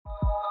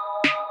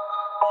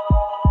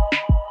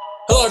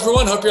Hello,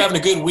 everyone. Hope you're having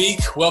a good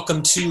week.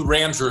 Welcome to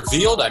Rams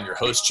Revealed. I'm your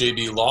host,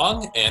 JB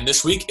Long, and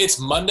this week it's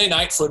Monday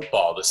Night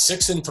Football. The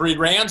 6-3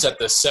 Rams at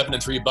the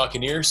 7-3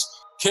 Buccaneers.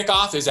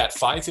 Kickoff is at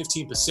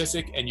 5:15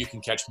 Pacific, and you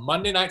can catch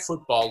Monday Night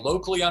Football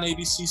locally on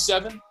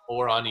ABC7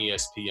 or on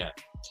ESPN.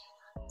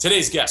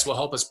 Today's guest will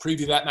help us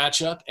preview that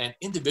matchup, and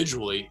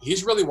individually,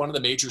 he's really one of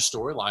the major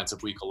storylines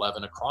of Week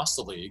 11 across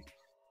the league,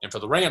 and for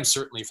the Rams,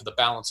 certainly for the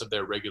balance of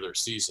their regular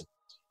season.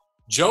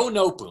 Joe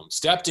Noteboom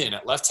stepped in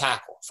at left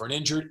tackle for an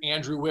injured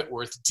Andrew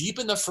Whitworth deep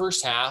in the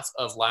first half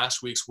of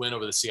last week's win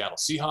over the Seattle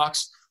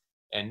Seahawks.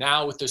 And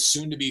now with the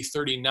soon-to-be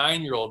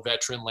 39-year-old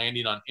veteran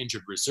landing on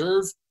injured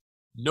reserve,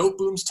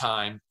 Noteboom's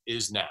time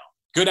is now.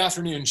 Good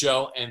afternoon,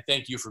 Joe, and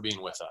thank you for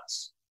being with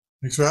us.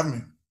 Thanks for having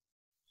me.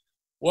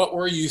 What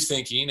were you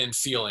thinking and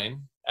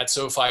feeling at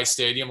SoFi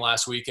Stadium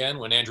last weekend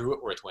when Andrew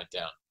Whitworth went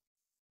down?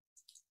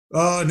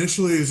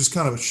 Initially, it was just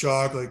kind of a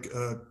shock,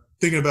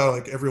 thinking about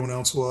it like everyone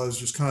else was,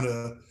 just kind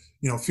of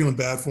feeling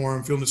bad for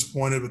him, feeling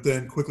disappointed, but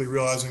then quickly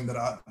realizing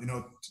that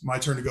it's my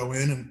turn to go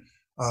in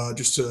and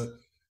just to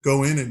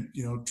go in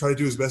and, try to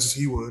do as best as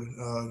he would.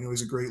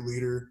 He's a great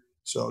leader.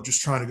 So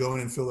just trying to go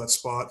in and fill that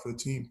spot for the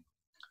team.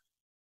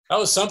 That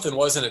was something,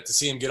 wasn't it, to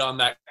see him get on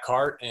that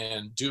cart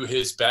and do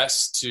his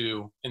best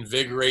to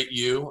invigorate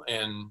you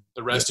and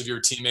the rest of your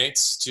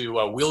teammates to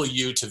will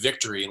you to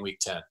victory in Week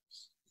 10.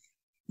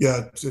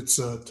 Yeah, it's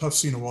a tough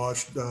scene to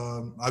watch.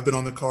 I've been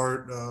on the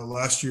cart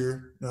last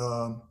year.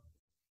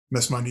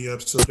 Messed my knee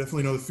up, so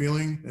definitely know the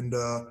feeling, and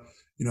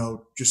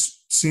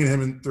just seeing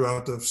him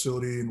throughout the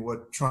facility and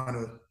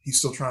he's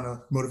still trying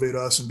to motivate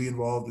us and be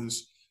involved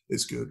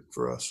is good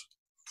for us.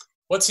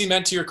 What's he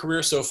meant to your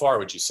career so far,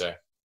 would you say?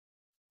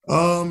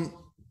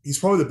 He's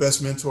probably the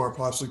best mentor I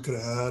possibly could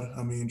have had.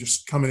 I mean,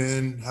 just coming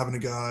in, having a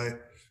guy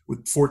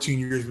with 14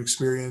 years of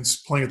experience,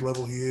 playing at the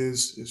level he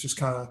is, it's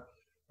just I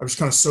just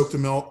kind of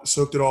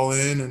soaked it all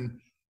in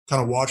and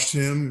kind of watched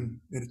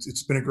him, and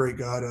it's been a great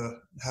guy to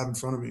have in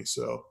front of me.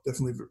 So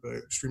definitely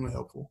extremely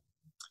helpful.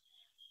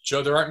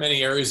 Joe, there aren't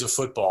many areas of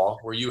football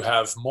where you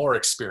have more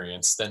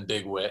experience than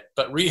Big Whit,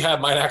 but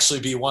rehab might actually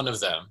be one of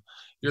them.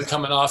 You're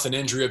coming off an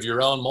injury of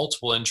your own,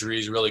 multiple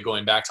injuries, really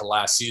going back to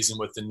last season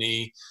with the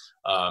knee,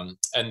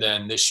 and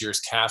then this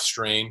year's calf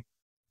strain.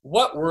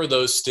 What were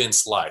those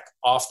stints like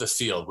off the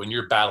field when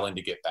you're battling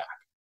to get back?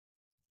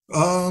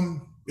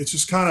 It's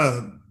just kind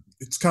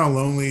of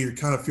lonely. You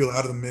kind of feel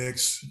out of the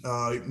mix.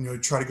 You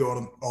try to go out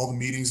on all the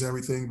meetings and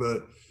everything,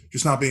 but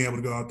just not being able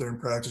to go out there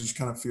and practice, you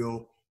kind of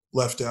feel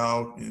left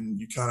out, and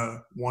you kind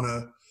of want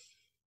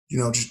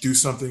to, just do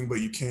something,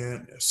 but you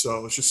can't.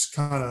 So it's just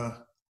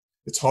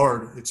it's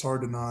hard. It's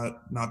hard to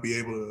not be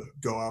able to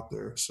go out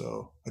there.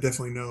 So I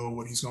definitely know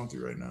what he's going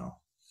through right now.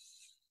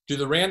 Do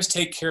the Rams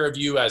take care of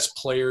you as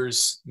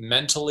players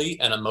mentally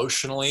and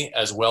emotionally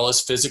as well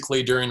as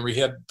physically during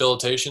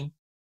rehabilitation?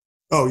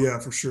 Oh, yeah,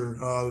 for sure.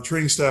 The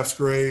training staff's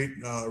great.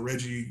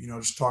 Reggie,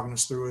 just talking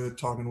us through it,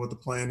 talking what the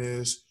plan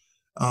is.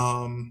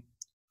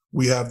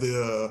 We have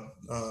the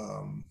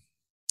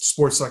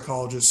sports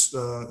psychologist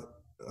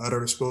at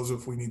our disposal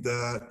if we need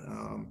that.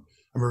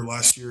 I remember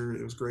last year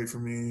it was great for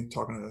me.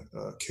 Talking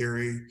to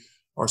Carrie,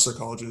 our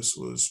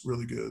psychologist, was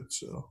really good.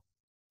 So,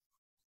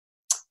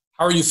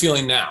 how are you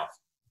feeling now?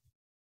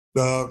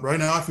 Right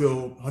now, I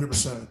feel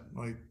 100%.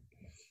 Like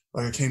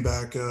I came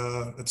back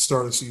at the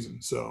start of the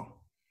season. So.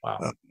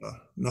 Wow.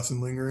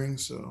 Nothing lingering.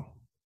 So,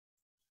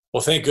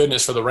 well, thank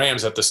goodness for the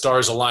Rams that the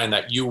stars aligned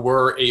that you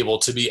were able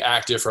to be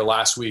active for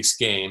last week's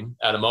game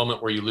at a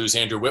moment where you lose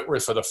Andrew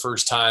Whitworth for the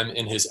first time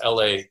in his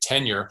LA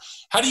tenure.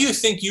 How do you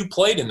think you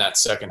played in that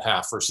second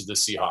half versus the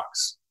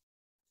Seahawks?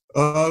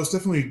 It was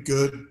definitely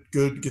good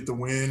to get the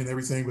win and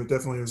everything, but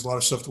definitely there's a lot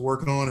of stuff to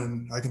work on,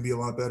 and I can be a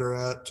lot better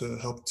at to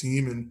help the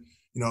team. And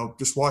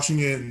just watching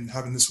it and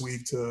having this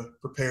week to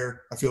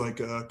prepare, I feel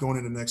like going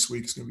into next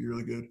week is going to be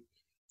really good.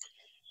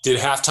 Did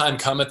halftime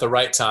come at the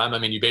right time? I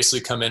mean, you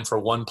basically come in for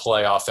one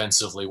play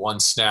offensively, one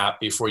snap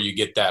before you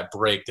get that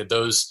break. Did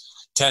those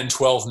 10,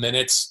 12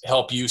 minutes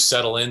help you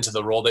settle into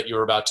the role that you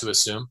were about to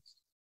assume?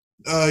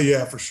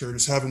 Yeah, for sure.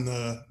 Just having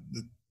the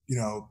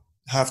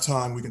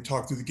halftime, we can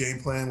talk through the game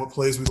plan, what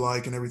plays we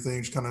like and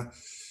everything, just kind of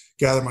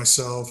gather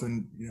myself.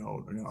 And,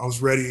 I was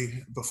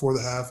ready before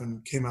the half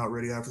and came out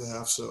ready after the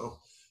half. So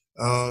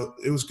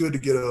it was good to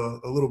get a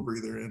little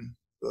breather in.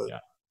 But. Yeah.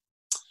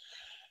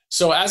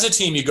 So as a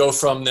team, you go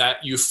from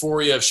that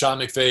euphoria of Sean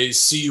McVay's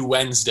see you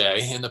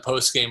Wednesday in the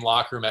post-game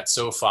locker room at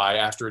SoFi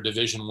after a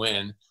division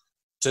win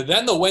to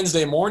then the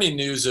Wednesday morning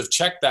news of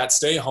check that,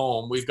 stay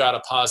home, we've got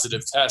a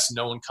positive test,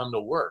 no one come to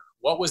work.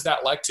 What was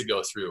that like to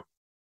go through?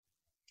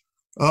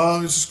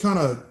 It's just kind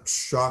of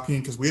shocking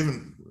because we're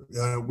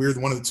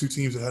one of the two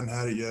teams that hadn't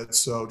had it yet.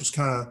 So just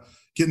kind of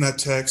getting that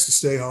text to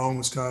stay home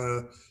was kind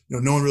of,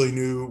 no one really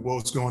knew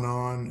what was going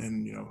on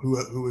and,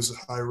 who was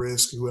high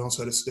risk, who else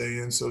had to stay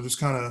in. So just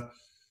kind of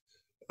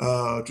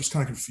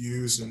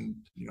confused and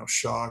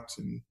shocked,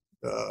 and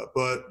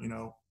but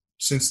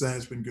since then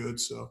it's been good.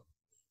 So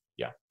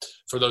Yeah.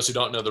 For those who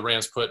don't know, the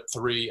Rams put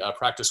 3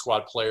 practice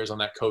squad players on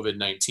that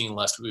COVID-19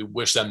 list. We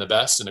wish them the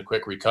best and a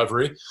quick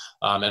recovery,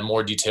 and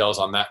more details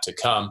on that to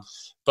come.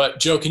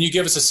 But, Joe, can you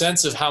give us a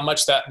sense of how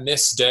much that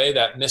missed day,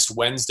 that missed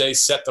Wednesday,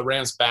 set the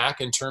Rams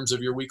back in terms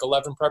of your Week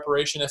 11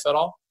 preparation, if at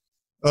all?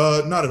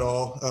 Not at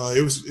all.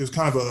 It was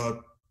kind of a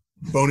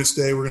bonus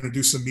day. We're going to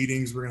do some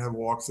meetings. We're going to have a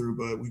walkthrough,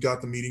 but we got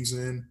the meetings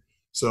in,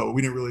 so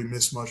we didn't really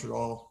miss much at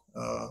all.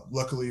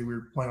 Luckily, we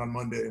were playing on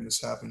Monday, and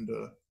this happened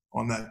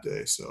on that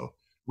day, so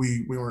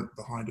we weren't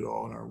behind at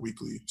all in our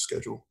weekly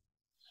schedule.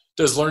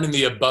 Does learning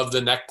the above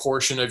the neck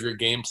portion of your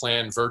game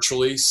plan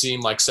virtually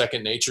seem like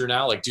second nature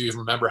now? Like, do you even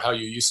remember how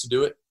you used to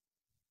do it?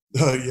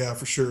 Yeah,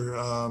 for sure.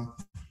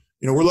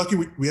 We're lucky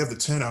we have the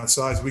tent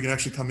outside, so we can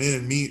actually come in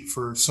and meet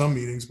for some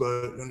meetings,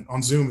 but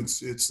on Zoom, it's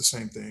the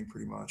same thing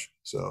pretty much.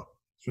 So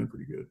it's been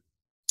pretty good.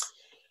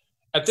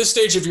 At this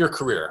stage of your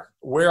career,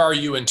 where are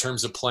you in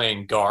terms of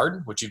playing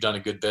guard, which you've done a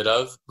good bit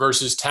of,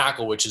 versus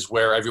tackle, which is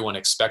where everyone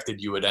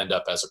expected you would end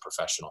up as a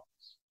professional?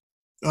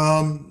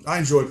 I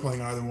enjoy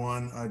playing either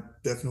one. I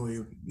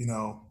definitely,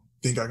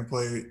 think I can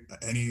play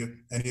any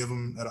of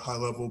them at a high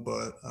level,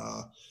 but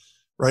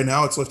right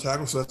now it's left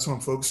tackle, so that's what I'm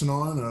focusing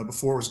on.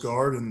 Before it was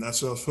guard, and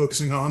that's what I was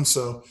focusing on.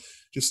 So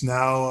just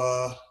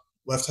now,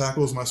 left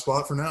tackle is my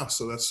spot for now.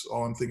 So that's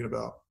all I'm thinking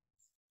about.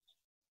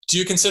 Do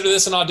you consider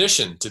this an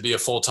audition to be a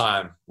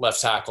full-time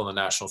left tackle in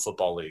the National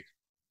Football League?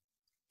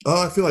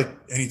 I feel like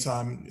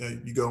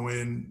anytime you go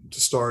in to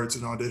start, it's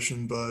an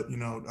audition. But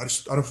I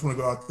just want to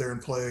go out there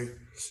and play,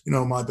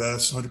 my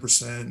best,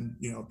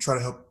 100%. Try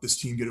to help this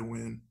team get a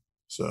win.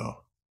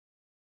 So.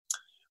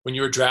 When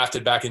you were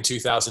drafted back in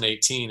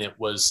 2018, it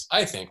was,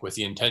 I think, with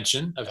the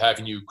intention of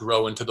having you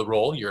grow into the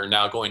role you're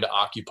now going to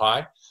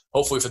occupy,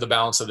 hopefully for the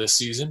balance of this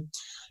season.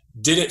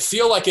 Did it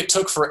feel like it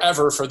took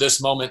forever for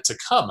this moment to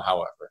come,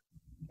 however?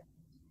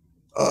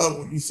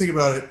 When you think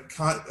about it,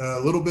 a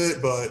little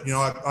bit, but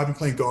I've been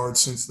playing guard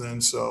since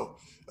then. So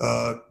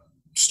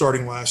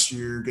starting last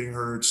year, getting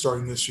hurt,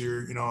 starting this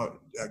year,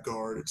 at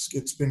guard,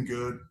 it's been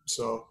good.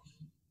 So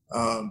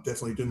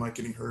definitely didn't like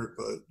getting hurt,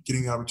 but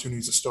getting the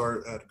opportunities to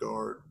start at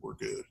guard were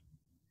good.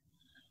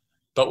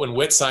 But when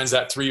Witt signs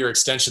that 3-year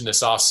extension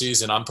this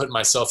offseason, I'm putting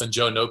myself in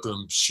Joe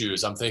Noteboom's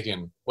shoes. I'm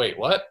thinking, wait,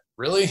 what?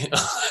 Really?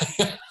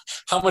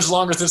 How much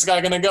longer is this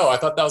guy going to go? I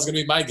thought that was going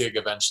to be my gig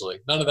eventually.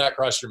 None of that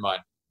crossed your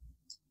mind.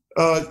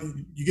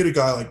 You get a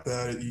guy like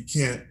that, you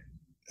can't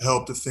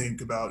help to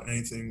think about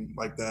anything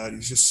like that.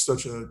 He's just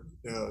such a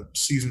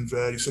seasoned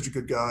vet. He's such a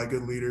good guy,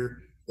 good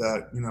leader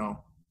that,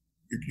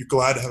 you're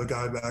glad to have a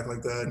guy back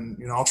like that. And,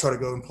 I'll try to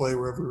go and play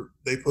wherever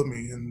they put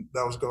me. And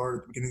that was guard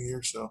at the beginning of the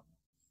year. So.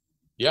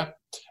 Yeah.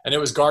 And it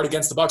was guard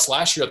against the Bucs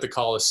last year at the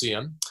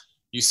Coliseum.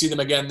 You see them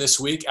again this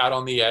week out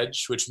on the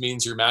edge, which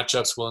means your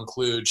matchups will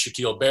include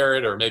Shaquille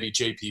Barrett or maybe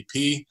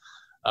JPP.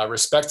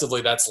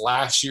 Respectively, that's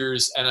last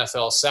year's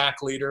NFL sack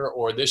leader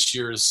or this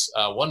year's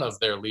one of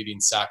their leading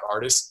sack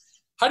artists.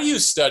 How do you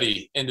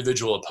study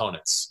individual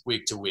opponents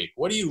week to week?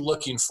 What are you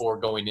looking for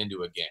going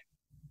into a game?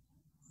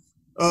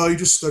 You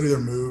just study their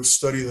moves,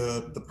 study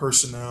the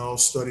personnel,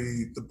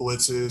 study the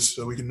blitzes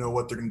so we can know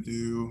what they're going to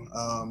do.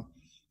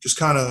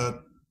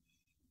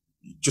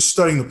 Just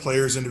studying the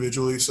players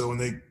individually so when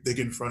they get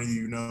in front of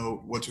you, you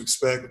know what to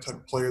expect, what type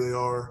of player they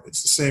are.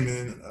 It's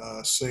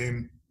the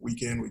same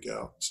week in, week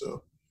out.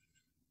 So.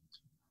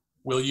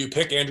 Will you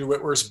pick Andrew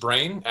Whitworth's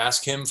brain,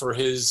 ask him for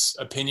his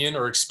opinion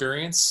or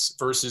experience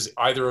versus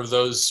either of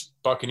those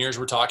Buccaneers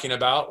we're talking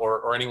about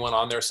or anyone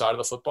on their side of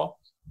the football?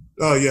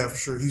 Oh, yeah, for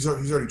sure. He's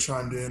already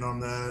chimed in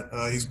on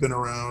that. He's been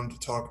around to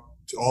talk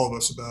to all of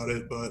us about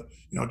it, but,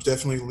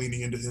 definitely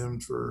leaning into him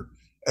for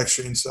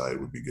extra insight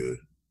would be good.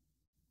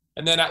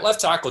 And then at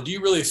left tackle, do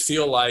you really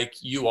feel like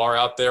you are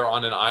out there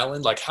on an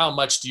island? Like, how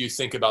much do you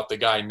think about the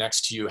guy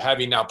next to you,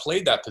 having now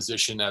played that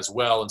position as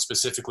well, and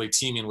specifically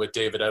teaming with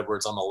David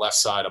Edwards on the left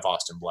side of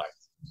Austin Blythe?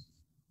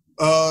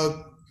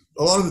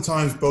 A lot of the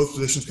times, both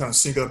positions kind of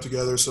sync up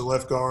together. So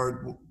left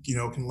guard,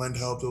 can lend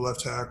help to the left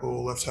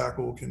tackle. Left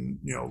tackle can,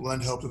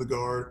 lend help to the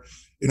guard.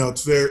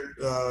 It's very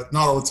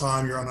not all the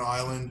time you're on an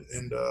island,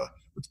 and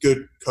with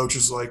good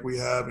coaches like we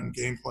have and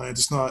game plans,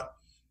 it's not.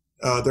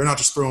 They're not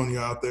just throwing you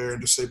out there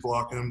and just say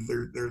block them.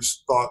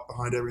 There's thought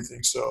behind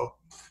everything. So,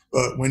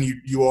 but when you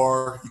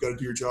got to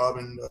do your job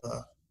and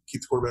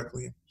keep the quarterback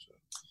clean.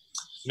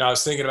 So. I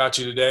was thinking about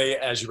you today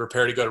as you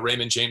prepare to go to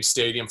Raymond James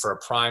Stadium for a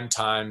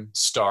primetime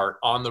start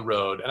on the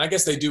road. And I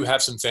guess they do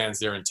have some fans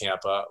there in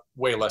Tampa,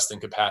 way less than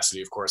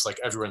capacity, of course, like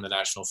everywhere in the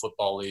National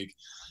Football League.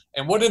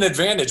 And what an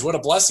advantage, what a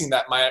blessing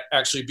that might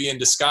actually be in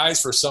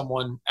disguise for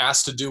someone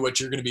asked to do what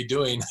you're going to be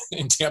doing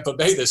in Tampa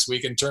Bay this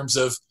week in terms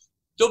of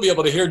you'll be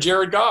able to hear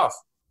Jared Goff.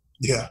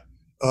 Yeah,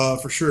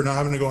 for sure. Not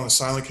having to go on a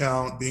silent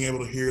count, being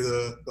able to hear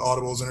the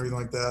audibles and everything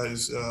like that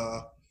is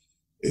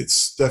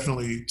it's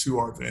definitely to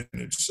our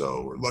advantage.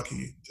 So we're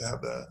lucky to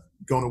have that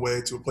going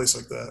away to a place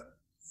like that.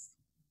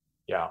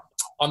 Yeah.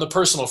 On the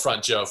personal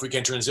front, Joe, if we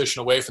can transition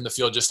away from the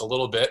field just a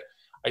little bit,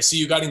 I see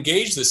you got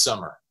engaged this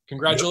summer.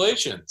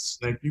 Congratulations.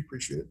 Yep. Thank you.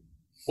 Appreciate it.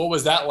 What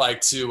was that like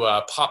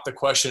to pop the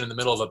question in the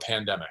middle of a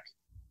pandemic?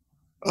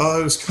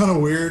 It was kind of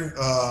weird.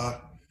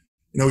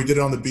 We did it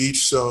on the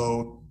beach,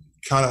 so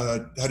kind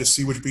of had to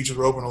see which beaches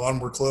were open. A lot of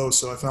them were closed,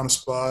 so I found a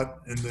spot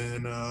and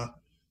then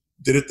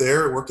did it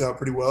there. It worked out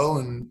pretty well,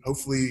 and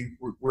hopefully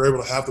we're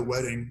able to have the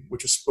wedding,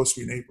 which is supposed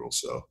to be in April.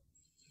 So,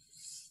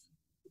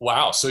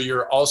 wow. So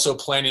you're also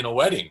planning a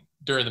wedding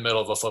during the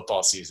middle of a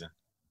football season?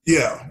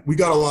 Yeah, we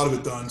got a lot of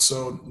it done,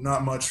 so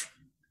not much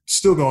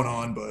still going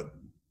on, but.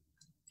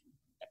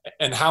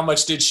 And how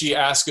much did she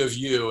ask of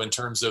you in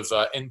terms of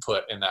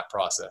input in that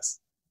process?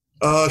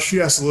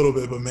 She asked a little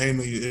bit, but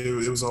mainly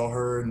it was all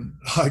her, and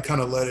I kind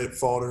of let it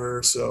fall to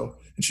her. So,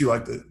 and she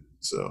liked it.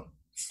 So.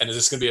 And is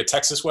this going to be a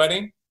Texas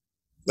wedding?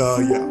 Yeah.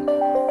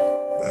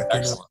 Back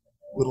Excellent.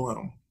 In Little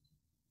Elm.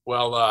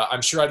 Well,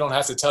 I'm sure I don't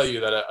have to tell you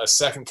that a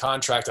second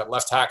contract at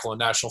left tackle in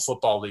National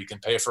Football League can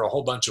pay for a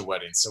whole bunch of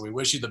weddings. So we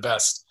wish you the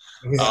best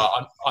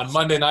on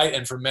Monday night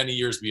and for many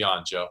years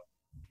beyond, Joe.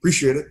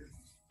 Appreciate it.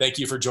 Thank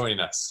you for joining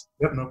us.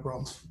 Yep, no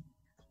problem.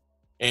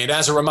 And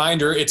as a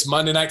reminder, it's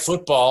Monday Night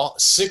Football.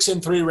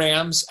 6-3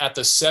 Rams at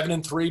the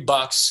 7-3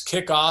 Bucks.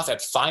 Kickoff at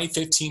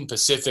 5:15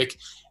 Pacific.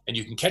 And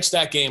you can catch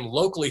that game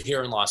locally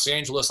here in Los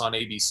Angeles on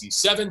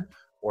ABC7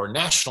 or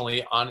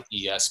nationally on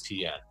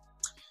ESPN.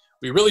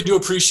 We really do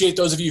appreciate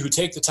those of you who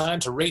take the time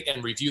to rate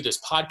and review this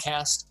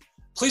podcast.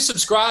 Please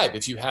subscribe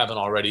if you haven't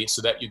already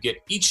so that you get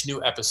each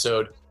new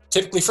episode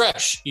typically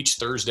fresh each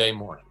Thursday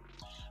morning.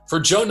 For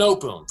Joe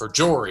Noteboom, for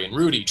Jory and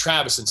Rudy,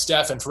 Travis and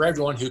Steph, and for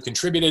everyone who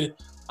contributed,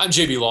 I'm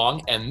JB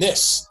Long, and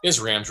this is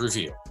Rams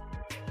Revealed.